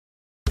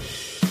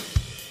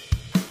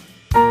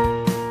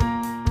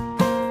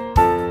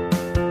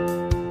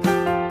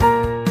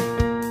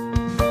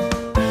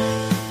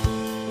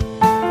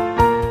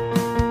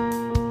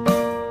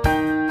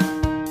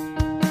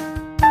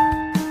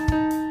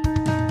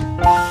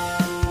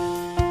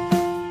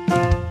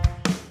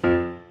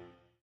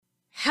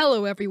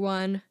Hello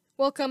everyone!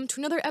 Welcome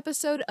to another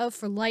episode of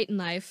For Light and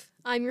Life.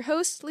 I'm your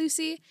host,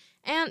 Lucy,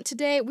 and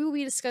today we will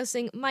be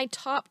discussing my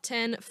top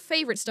 10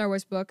 favorite Star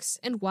Wars books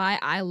and why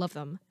I love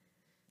them.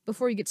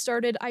 Before we get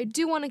started, I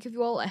do want to give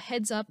you all a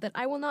heads up that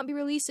I will not be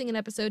releasing an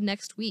episode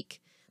next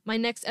week. My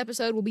next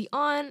episode will be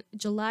on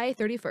July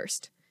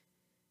 31st.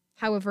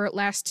 However,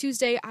 last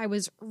Tuesday, I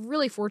was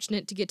really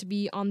fortunate to get to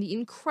be on the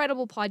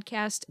incredible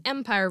podcast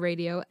Empire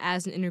Radio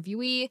as an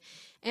interviewee,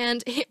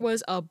 and it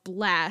was a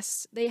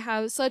blast. They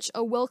have such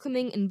a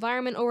welcoming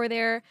environment over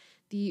there.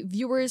 The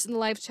viewers in the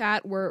live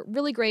chat were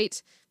really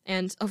great,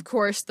 and of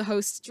course, the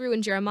hosts Drew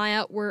and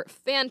Jeremiah were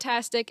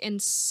fantastic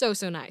and so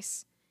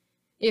nice.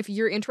 If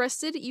you're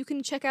interested, you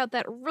can check out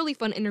that really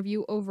fun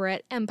interview over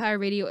at Empire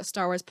Radio, a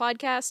Star Wars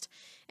podcast,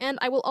 and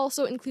I will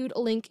also include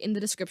a link in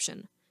the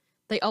description.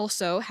 They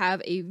also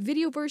have a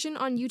video version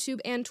on YouTube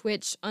and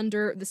Twitch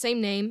under the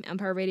same name,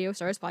 Empire Radio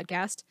Star Wars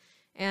Podcast,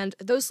 and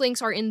those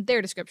links are in their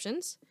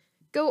descriptions.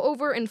 Go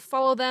over and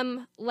follow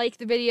them, like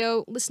the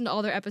video, listen to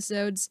all their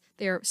episodes.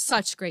 They're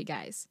such great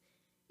guys.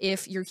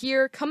 If you're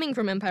here coming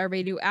from Empire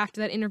Radio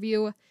after that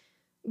interview,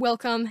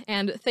 welcome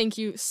and thank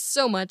you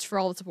so much for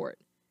all the support.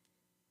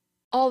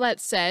 All that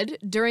said,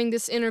 during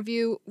this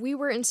interview, we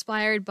were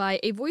inspired by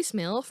a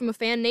voicemail from a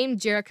fan named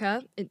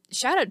Jerica.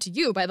 Shout out to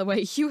you, by the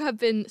way. You have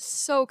been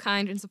so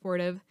kind and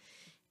supportive.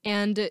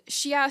 And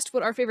she asked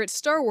what our favorite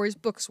Star Wars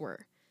books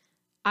were.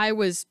 I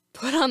was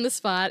put on the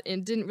spot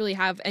and didn't really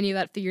have any of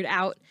that figured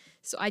out,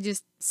 so I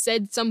just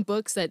said some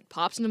books that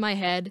popped into my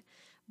head.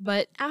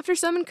 But after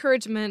some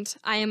encouragement,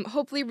 I am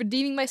hopefully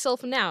redeeming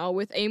myself now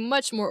with a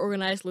much more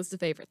organized list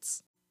of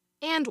favorites.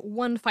 And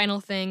one final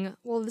thing,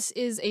 while this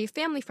is a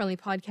family-friendly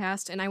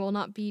podcast and I will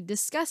not be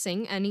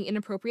discussing any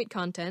inappropriate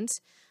content,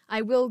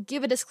 I will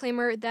give a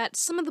disclaimer that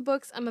some of the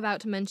books I'm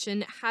about to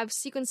mention have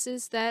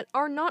sequences that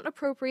are not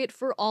appropriate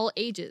for all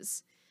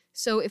ages.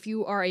 So if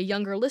you are a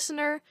younger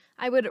listener,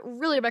 I would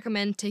really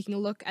recommend taking a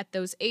look at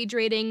those age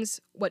ratings,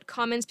 what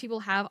comments people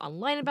have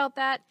online about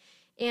that,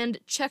 and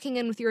checking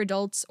in with your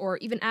adults or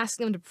even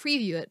asking them to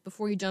preview it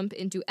before you jump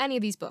into any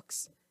of these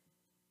books.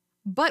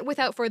 But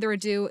without further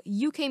ado,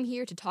 you came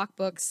here to talk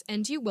books,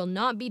 and you will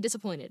not be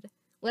disappointed.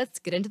 Let's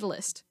get into the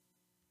list.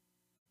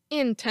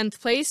 In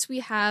 10th place, we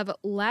have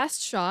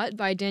Last Shot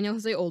by Daniel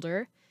Jose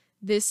Older.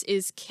 This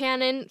is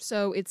canon,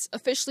 so it's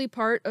officially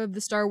part of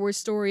the Star Wars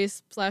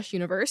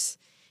stories/universe,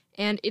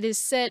 and it is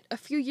set a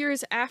few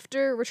years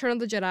after Return of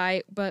the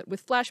Jedi, but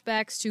with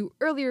flashbacks to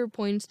earlier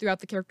points throughout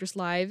the characters'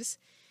 lives.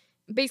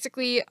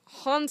 Basically,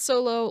 Han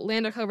Solo,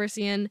 Lando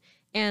Calrissian,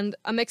 and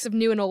a mix of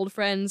new and old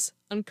friends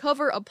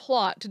uncover a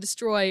plot to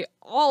destroy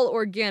all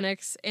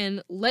organics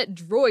and let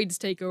droids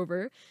take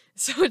over.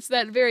 So it's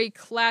that very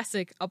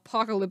classic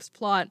apocalypse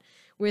plot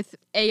with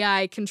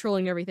AI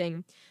controlling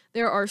everything.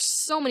 There are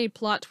so many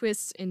plot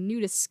twists and new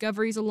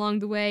discoveries along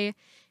the way,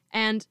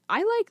 and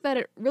I like that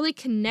it really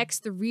connects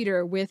the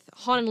reader with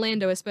Han and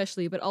Lando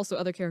especially, but also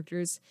other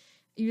characters.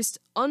 You just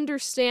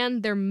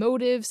understand their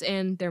motives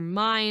and their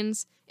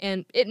minds,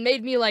 and it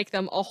made me like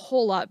them a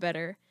whole lot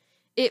better.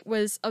 It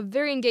was a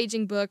very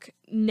engaging book,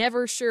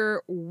 never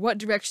sure what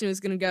direction it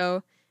was going to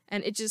go,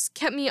 and it just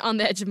kept me on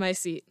the edge of my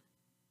seat.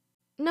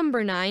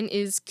 Number 9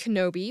 is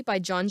Kenobi by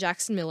John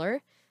Jackson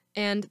Miller,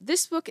 and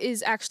this book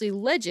is actually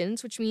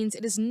Legends, which means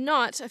it is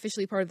not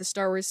officially part of the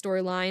Star Wars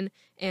storyline,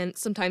 and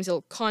sometimes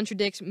it'll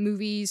contradict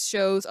movies,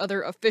 shows,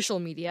 other official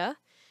media,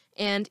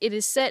 and it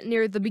is set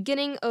near the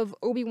beginning of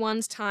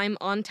Obi-Wan's time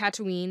on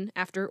Tatooine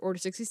after Order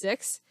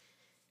 66.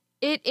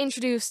 It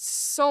introduced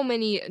so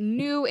many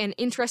new and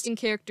interesting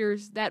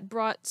characters that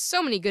brought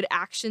so many good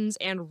actions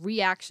and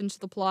reactions to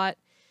the plot.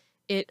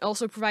 It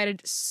also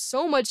provided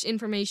so much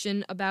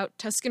information about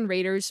Tusken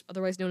Raiders,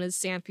 otherwise known as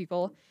Sand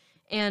People,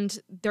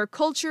 and their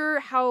culture,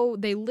 how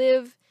they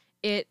live.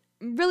 It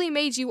really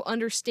made you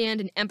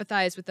understand and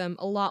empathize with them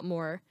a lot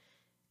more.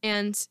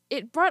 And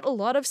it brought a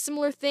lot of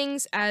similar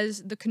things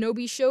as the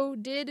Kenobi show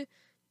did,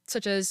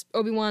 such as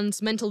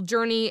Obi-Wan's mental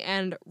journey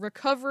and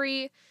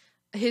recovery,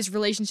 his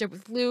relationship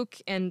with Luke,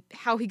 and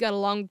how he got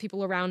along with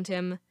people around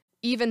him.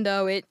 Even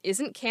though it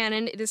isn't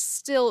canon, it is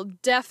still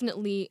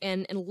definitely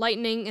an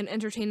enlightening and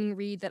entertaining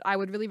read that I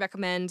would really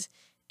recommend,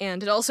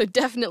 and it also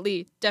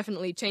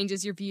definitely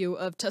changes your view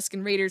of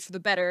Tusken Raiders for the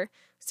better,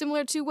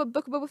 similar to what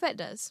Book of Boba Fett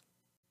does.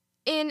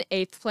 In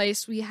 8th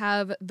place, we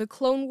have The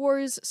Clone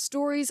Wars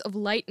Stories of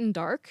Light and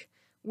Dark,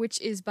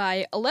 which is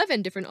by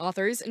 11 different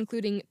authors,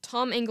 including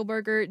Tom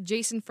Engelberger,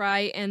 Jason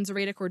Fry, and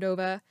Zoraida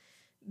Cordova.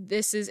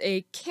 This is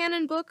a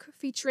canon book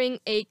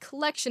featuring a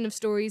collection of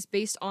stories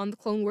based on the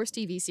Clone Wars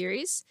TV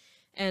series,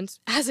 and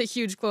as a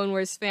huge Clone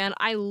Wars fan,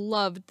 I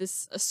loved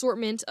this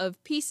assortment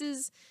of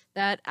pieces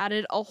that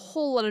added a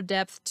whole lot of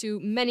depth to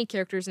many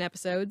characters and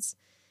episodes.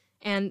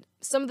 And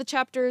some of the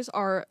chapters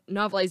are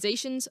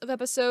novelizations of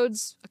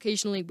episodes,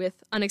 occasionally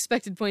with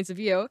unexpected points of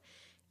view,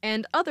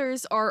 and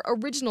others are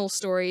original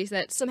stories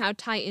that somehow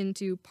tie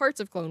into parts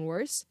of Clone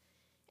Wars.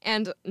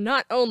 And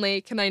not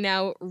only can I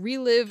now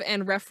relive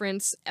and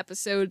reference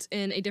episodes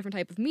in a different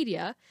type of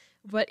media,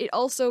 but it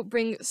also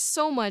brings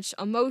so much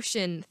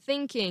emotion,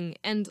 thinking,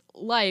 and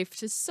life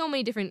to so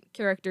many different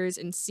characters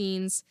and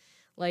scenes,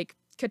 like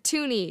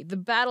Katuni, the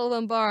Battle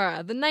of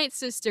Umbara, the Night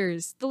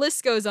Sisters, the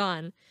list goes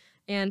on.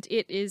 And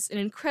it is an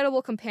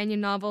incredible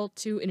companion novel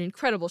to an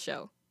incredible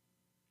show.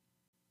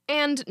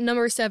 And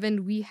number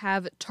 7, we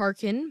have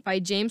Tarkin by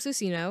James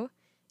Luceno.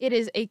 It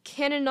is a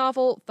canon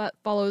novel that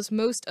follows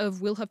most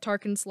of Will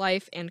Tarkin's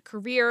life and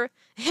career,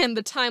 and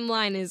the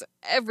timeline is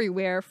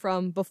everywhere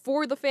from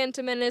before the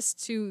Phantom Menace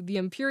to the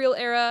Imperial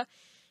era.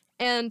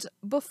 And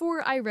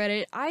before I read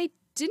it, I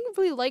didn't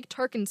really like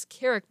Tarkin's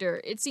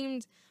character. It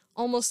seemed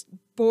almost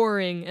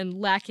boring and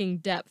lacking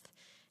depth.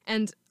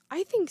 And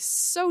I think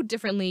so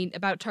differently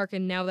about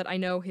Tarkin now that I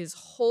know his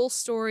whole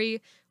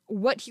story,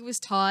 what he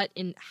was taught,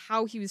 and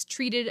how he was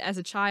treated as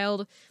a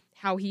child,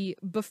 how he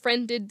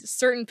befriended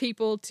certain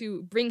people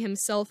to bring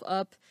himself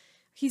up.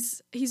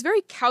 He's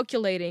very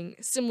calculating,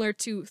 similar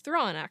to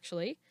Thrawn,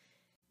 actually.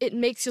 It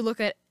makes you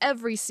look at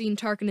every scene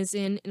Tarkin is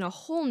in a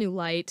whole new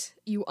light.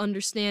 You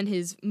understand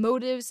his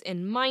motives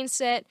and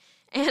mindset,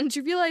 and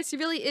you realize he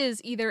really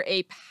is either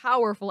a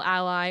powerful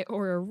ally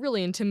or a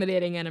really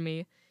intimidating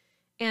enemy.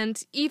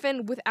 And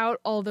even without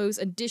all those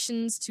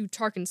additions to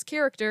Tarkin's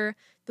character,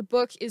 the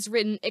book is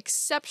written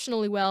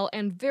exceptionally well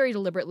and very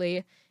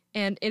deliberately,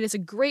 and it is a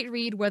great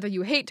read whether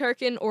you hate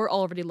Tarkin or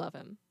already love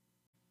him.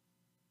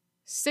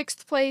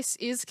 6th place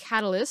is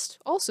Catalyst,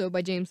 also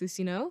by James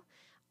Luceno.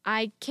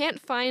 I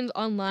can't find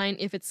online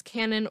if it's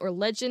canon or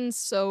legends,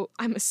 so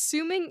I'm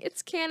assuming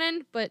it's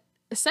canon, but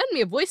send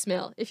me a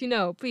voicemail if you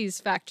know. Please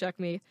fact check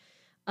me.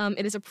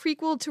 It is a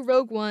prequel to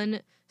Rogue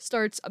One,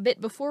 starts a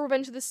bit before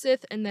Revenge of the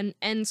Sith, and then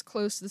ends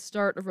close to the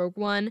start of Rogue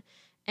One,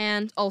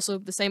 and also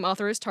the same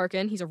author as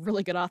Tarkin. He's a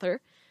really good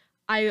author.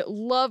 I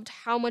loved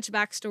how much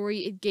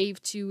backstory it gave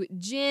to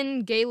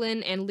Jyn,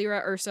 Galen, and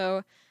Lyra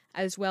Erso,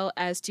 as well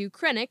as to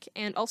Krennic,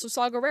 and also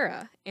Saw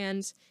Gerrera,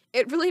 and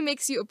it really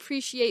makes you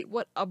appreciate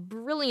what a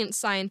brilliant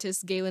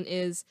scientist Galen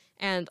is,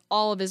 and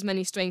all of his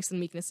many strengths and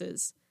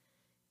weaknesses.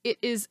 It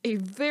is a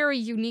very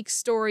unique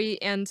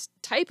story and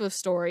type of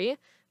story.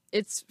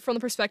 It's from the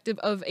perspective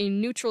of a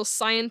neutral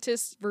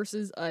scientist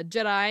versus a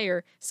Jedi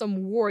or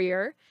some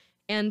warrior,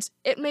 and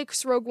it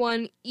makes Rogue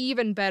One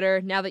even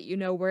better now that you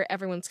know where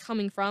everyone's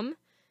coming from.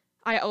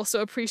 I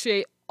also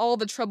appreciate all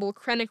the trouble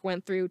Krennic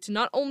went through to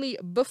not only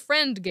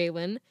befriend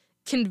Galen,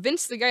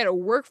 convince the guy to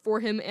work for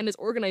him and his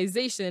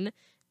organization,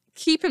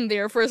 keep him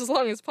there for as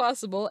long as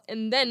possible,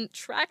 and then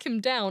track him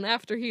down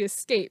after he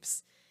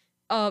escapes.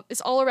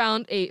 It's all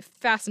around a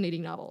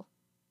fascinating novel.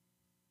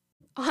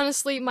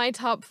 Honestly, my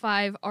top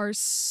 5 are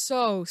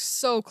so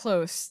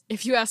close.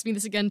 If you ask me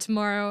this again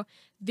tomorrow,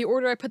 the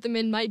order I put them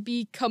in might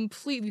be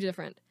completely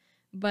different.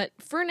 But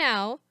for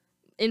now,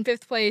 in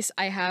 5th place,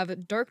 I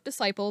have Dark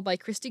Disciple by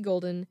Christie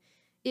Golden.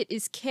 It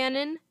is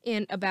canon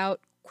and about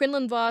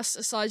Quinlan Vos,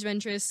 Asajj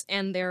Ventress,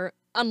 and their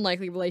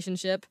unlikely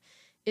relationship.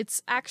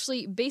 It's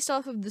actually based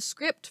off of the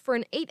script for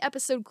an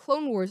 8-episode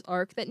Clone Wars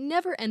arc that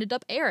never ended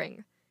up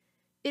airing.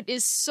 It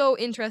is so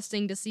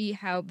interesting to see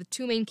how the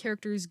two main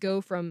characters go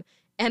from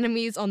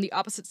enemies on the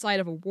opposite side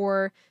of a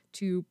war,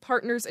 to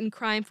partners in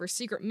crime for a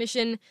secret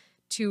mission,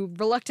 to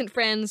reluctant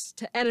friends,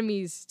 to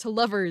enemies, to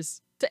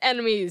lovers, to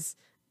enemies.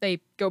 They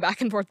go back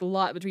and forth a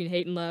lot between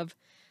hate and love.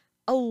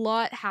 A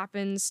lot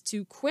happens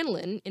to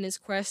Quinlan in his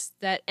quest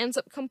that ends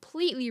up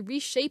completely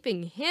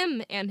reshaping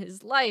him and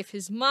his life,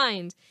 his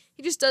mind.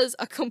 He just does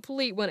a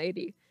complete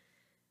 180.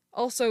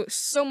 Also,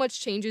 so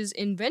much changes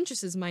in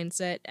Ventress's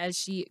mindset as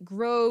she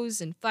grows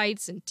and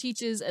fights and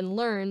teaches and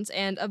learns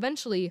and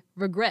eventually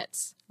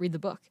regrets. Read the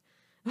book.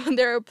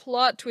 There are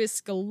plot twists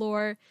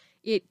galore.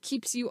 It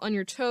keeps you on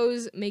your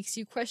toes, makes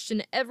you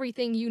question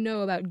everything you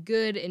know about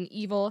good and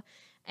evil,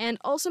 and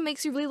also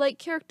makes you really like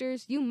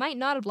characters you might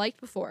not have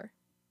liked before.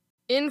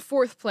 In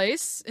 4th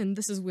place, and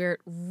this is where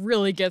it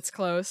really gets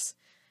close,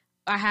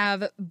 I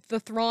have the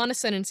Thrawn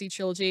Ascendancy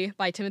trilogy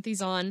by Timothy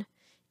Zahn.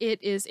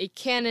 It is a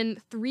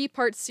canon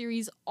 3-part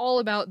series all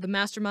about the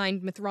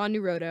mastermind Mithran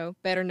Nurodo,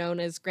 better known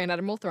as Grand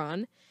Admiral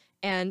Thrawn,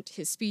 and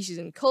his species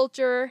and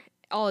culture,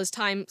 all his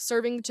time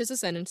serving Chiss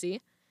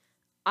Ascendancy.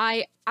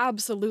 I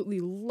absolutely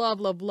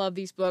love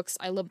these books.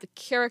 I love the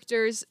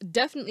characters.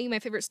 Definitely my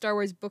favorite Star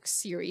Wars book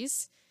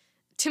series.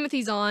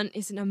 Timothy Zahn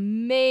is an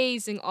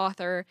amazing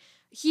author.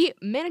 He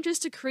manages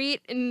to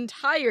create an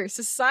entire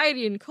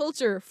society and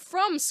culture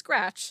from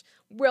scratch,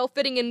 while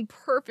fitting in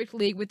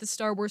perfectly with the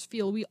Star Wars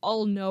feel we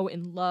all know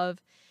and love.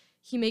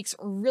 He makes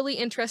really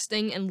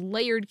interesting and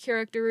layered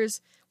characters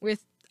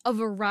with a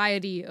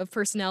variety of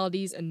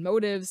personalities and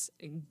motives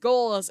and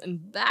goals and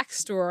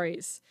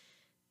backstories.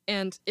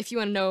 And if you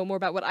want to know more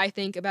about what I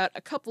think about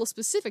a couple of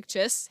specific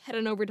Chiss, head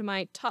on over to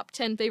my top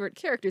 10 favorite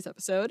characters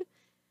episode.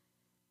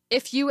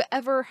 If you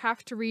ever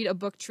have to read a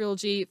book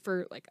trilogy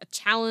for like a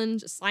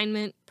challenge,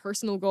 assignment,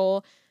 personal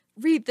goal,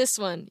 read this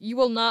one. You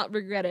will not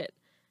regret it.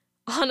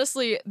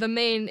 Honestly, the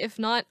main, if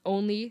not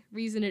only,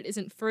 reason it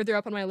isn't further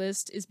up on my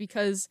list is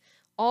because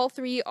all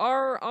 3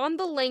 are on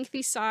the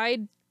lengthy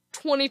side,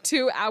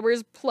 22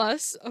 hours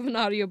plus of an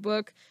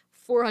audiobook,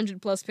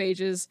 400 plus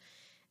pages,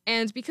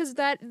 And because of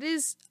that, it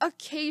is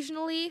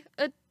occasionally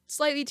a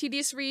slightly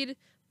tedious read,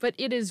 but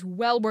it is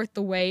well worth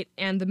the wait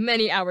and the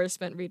many hours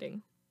spent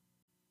reading.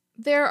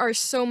 There are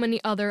so many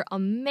other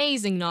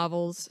amazing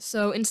novels,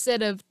 so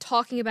instead of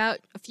talking about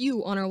a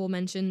few honorable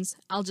mentions,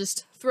 I'll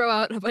just throw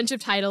out a bunch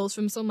of titles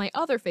from some of my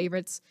other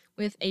favorites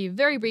with a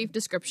very brief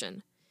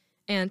description.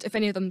 And if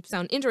any of them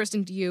sound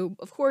interesting to you,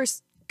 of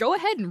course, go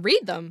ahead and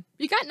read them.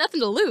 You got nothing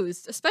to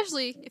lose,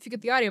 especially if you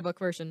get the audiobook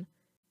version.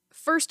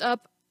 First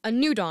up, A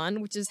New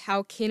Dawn, which is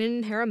how Kanan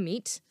and Hera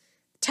meet.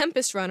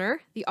 Tempest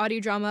Runner, the audio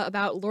drama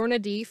about Lorna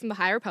Dee from the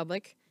High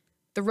Republic.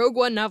 The Rogue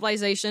One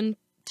novelization,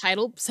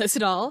 title says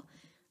it all.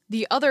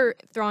 The other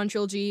Thrawn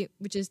trilogy,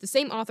 which is the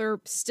same author,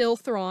 still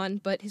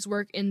Thrawn, but his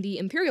work in the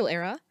Imperial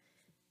era.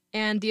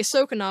 And the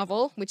Ahsoka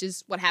novel, which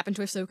is what happened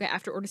to Ahsoka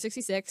after Order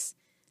 66.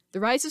 The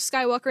Rise of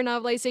Skywalker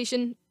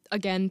novelization,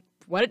 again,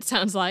 what it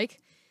sounds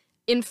like.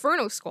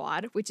 Inferno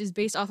Squad, which is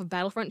based off of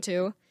Battlefront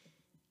 2.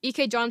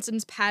 E.K.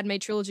 Johnson's Padme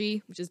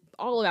trilogy, which is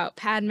all about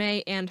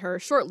Padme and her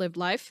short-lived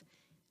life.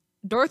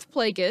 Darth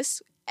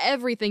Plagueis,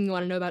 everything you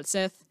want to know about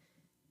Sith.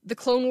 The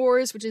Clone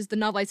Wars, which is the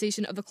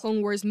novelization of the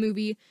Clone Wars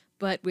movie,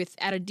 but with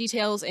added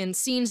details and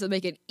scenes that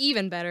make it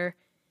even better.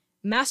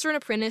 Master and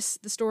Apprentice,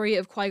 the story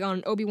of Qui-Gon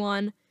and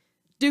Obi-Wan.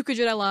 Dooku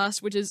Jedi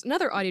Lost, which is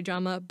another audio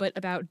drama, but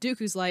about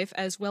Dooku's life,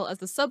 as well as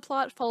the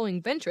subplot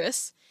following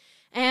Ventress.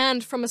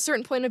 And From a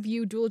Certain Point of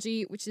View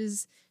Duology, which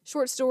is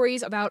short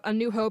stories about A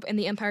New Hope and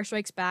The Empire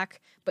Strikes Back,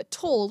 but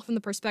told from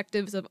the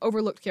perspectives of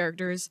overlooked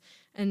characters.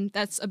 And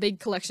that's a big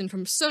collection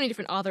from so many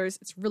different authors,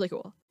 it's really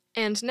cool.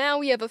 And now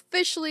we have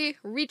officially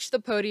reached the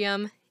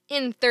podium.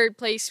 In third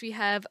place, we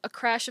have A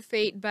Crash of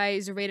Fate by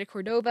Zoraida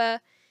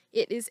Cordova.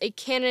 It is a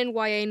canon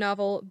YA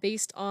novel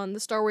based on the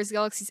Star Wars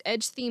Galaxy's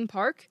Edge theme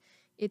park.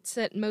 It's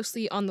set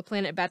mostly on the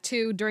planet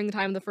Batuu during the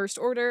time of the First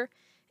Order,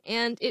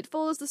 and it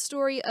follows the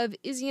story of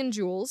Izzy and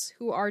Jules,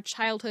 who are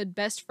childhood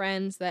best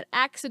friends that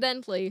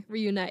accidentally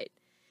reunite.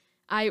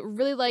 I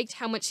really liked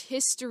how much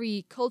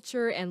history,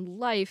 culture, and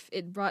life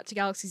it brought to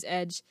Galaxy's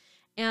Edge,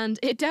 and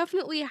it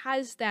definitely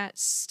has that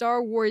Star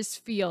Wars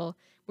feel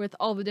with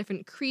all the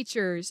different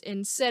creatures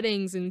and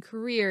settings and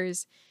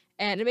careers,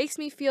 and it makes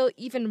me feel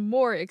even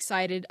more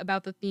excited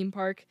about the theme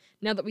park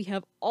now that we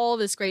have all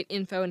this great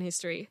info and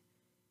history.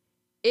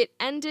 It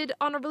ended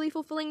on a really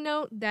fulfilling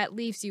note that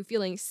leaves you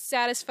feeling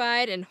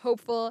satisfied and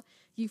hopeful.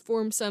 You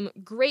form some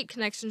great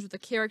connections with the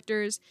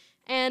characters,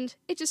 and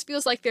it just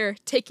feels like they're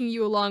taking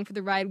you along for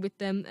the ride with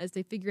them as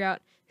they figure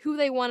out who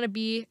they want to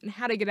be and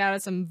how to get out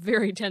of some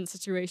very tense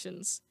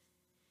situations.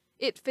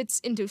 It fits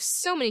into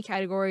so many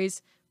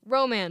categories: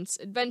 romance,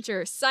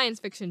 adventure,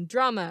 science fiction,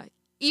 drama,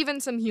 even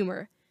some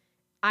humor.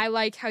 I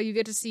like how you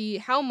get to see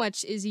how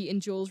much Izzy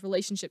and Jules'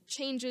 relationship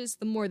changes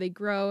the more they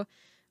grow,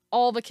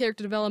 all the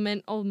character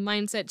development, all the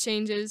mindset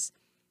changes,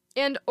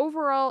 and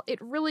overall, it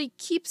really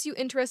keeps you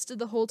interested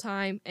the whole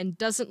time and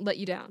doesn't let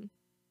you down.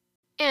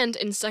 And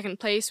in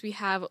second place, we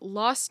have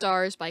Lost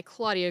Stars by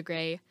Claudia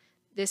Gray.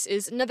 This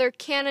is another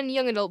canon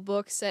young adult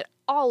book set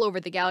all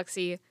over the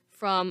galaxy,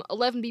 from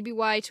 11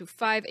 BBY to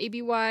 5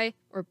 ABY,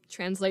 or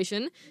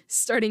translation,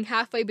 starting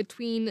halfway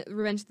between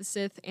Revenge of the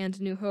Sith and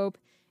New Hope,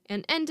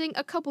 and ending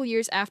a couple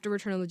years after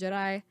Return of the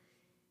Jedi.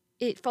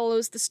 It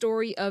follows the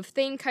story of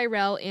Thane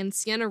Kyrell and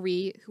Sienna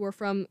Rhee, who are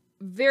from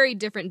very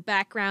different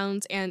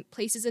backgrounds and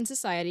places in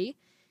society,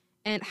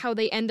 and how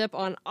they end up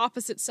on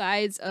opposite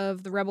sides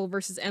of the Rebel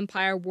versus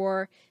Empire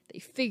war. They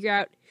figure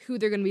out who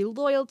they're going to be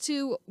loyal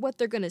to, what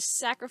they're going to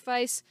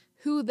sacrifice,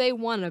 who they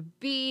want to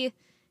be.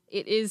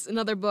 It is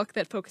another book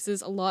that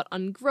focuses a lot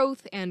on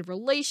growth and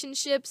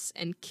relationships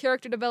and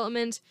character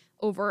development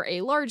over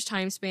a large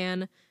time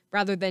span,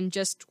 rather than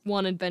just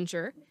one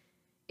adventure.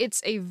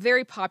 It's a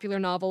very popular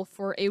novel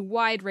for a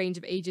wide range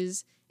of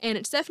ages, and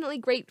it's definitely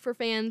great for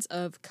fans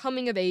of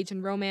coming of age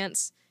and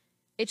romance.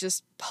 It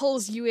just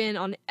pulls you in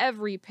on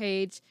every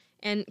page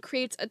and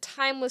creates a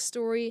timeless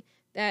story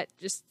that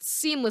just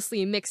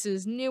seamlessly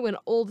mixes new and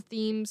old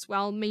themes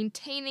while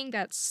maintaining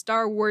that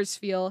Star Wars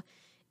feel.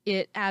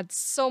 It adds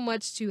so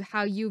much to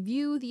how you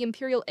view the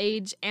Imperial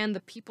Age and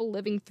the people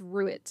living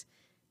through it.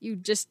 You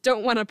just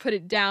don't want to put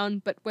it down,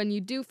 but when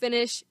you do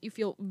finish, you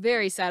feel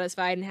very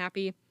satisfied and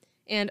happy.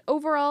 And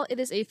overall, it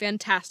is a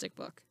fantastic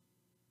book.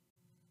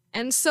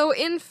 And so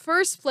in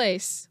first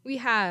place, we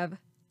have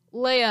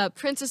Leia,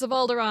 Princess of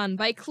Alderaan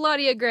by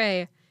Claudia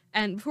Gray.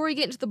 And before we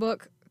get into the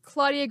book,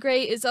 Claudia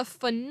Gray is a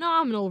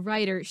phenomenal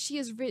writer. She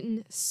has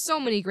written so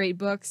many great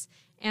books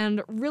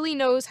and really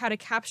knows how to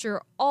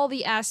capture all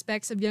the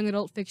aspects of young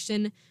adult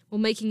fiction while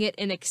making it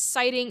an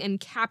exciting and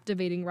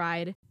captivating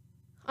ride.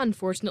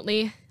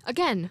 Unfortunately,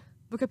 again,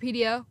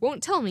 Wikipedia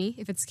won't tell me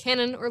if it's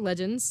canon or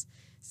legends,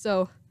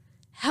 so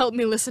help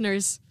me,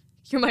 listeners.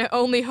 You're my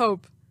only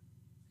hope.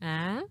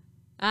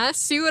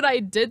 See what I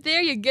did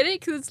there? You get it?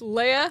 Because it's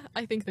Leia?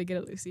 I think they get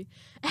it, Lucy.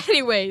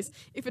 Anyways,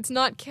 if it's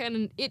not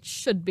canon, it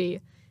should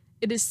be.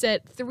 It is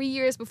set 3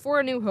 years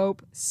before A New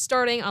Hope,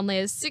 starting on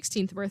Leia's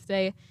 16th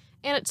birthday,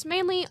 and it's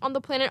mainly on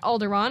the planet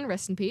Alderaan,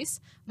 rest in peace,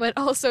 but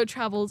also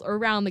travels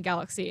around the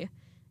galaxy.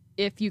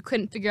 If you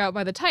couldn't figure out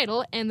by the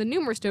title, and the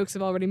numerous jokes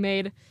I've already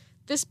made,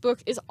 This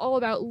book is all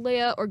about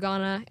Leia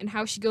Organa and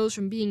how she goes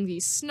from being the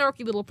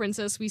snarky little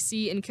princess we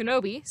see in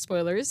Kenobi,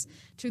 spoilers,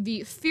 to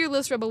the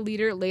fearless rebel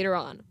leader later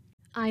on.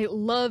 I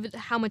loved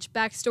how much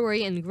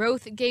backstory and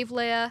growth it gave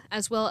Leia,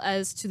 as well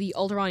as to the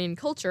Alderaanian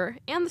culture,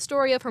 and the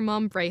story of her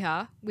mom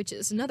Breha, which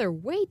is another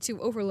way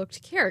too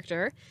overlooked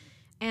character,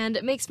 and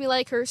it makes me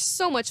like her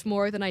so much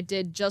more than I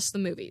did just the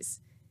movies.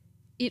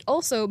 It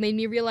also made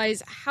me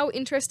realize how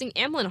interesting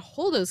Amilyn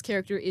Holdo's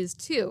character is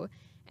too,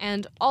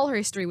 and all her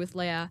history with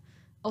Leia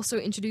also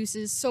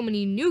introduces so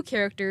many new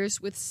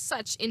characters with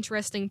such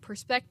interesting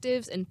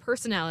perspectives and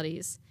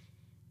personalities.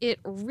 It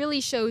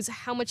really shows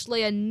how much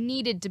Leia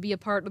needed to be a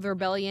part of the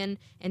rebellion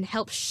and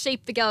help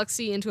shape the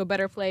galaxy into a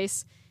better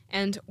place,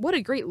 and what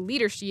a great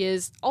leader she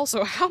is,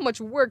 also how much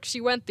work she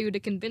went through to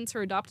convince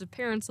her adoptive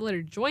parents to let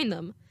her join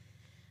them.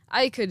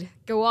 I could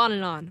go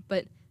on,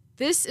 but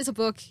this is a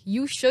book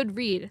you should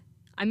read.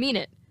 I mean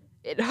it.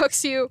 It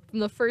hooks you from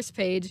the first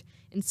page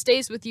and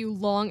stays with you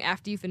long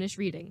after you finish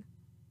reading.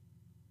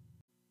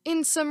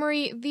 In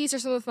summary, these are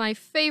some of my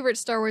favorite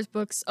Star Wars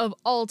books of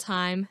all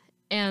time,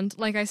 and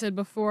like I said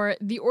before,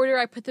 the order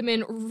I put them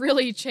in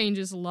really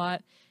changes a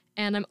lot,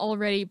 and I'm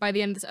already, by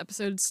the end of this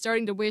episode,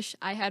 starting to wish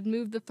I had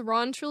moved the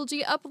Thrawn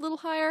trilogy up a little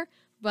higher,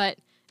 but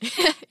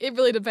it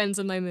really depends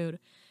on my mood.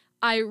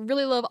 I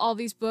really love all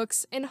these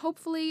books, and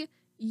hopefully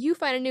you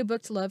find a new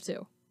book to love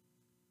too.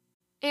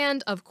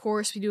 And, of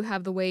course, we do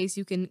have the ways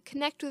you can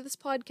connect with this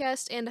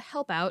podcast and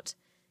help out.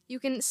 You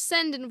can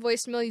send in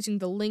voicemail using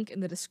the link in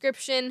the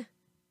description.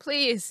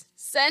 Please,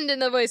 send in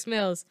the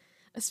voicemails,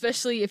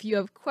 especially if you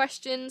have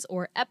questions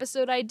or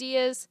episode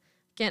ideas.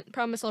 Can't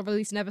promise I'll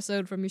release an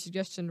episode from your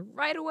suggestion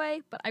right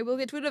away, but I will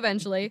get to it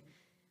eventually.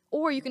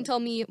 Or you can tell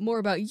me more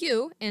about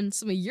you and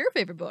some of your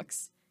favorite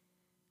books.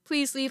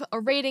 Please leave a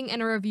rating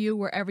and a review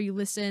wherever you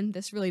listen.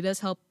 This really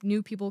does help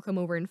new people come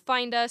over and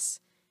find us.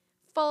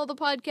 Follow the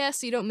podcast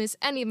so you don't miss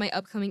any of my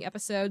upcoming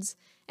episodes.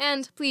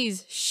 And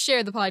please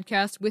share the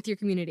podcast with your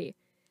community.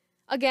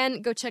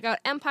 Again, go check out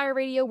Empire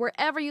Radio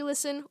wherever you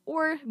listen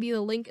or via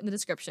the link in the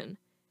description.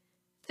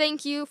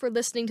 Thank you for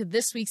listening to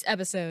this week's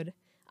episode.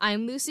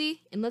 I'm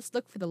Lucy, and let's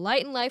look for the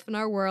light and life in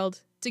our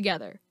world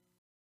together.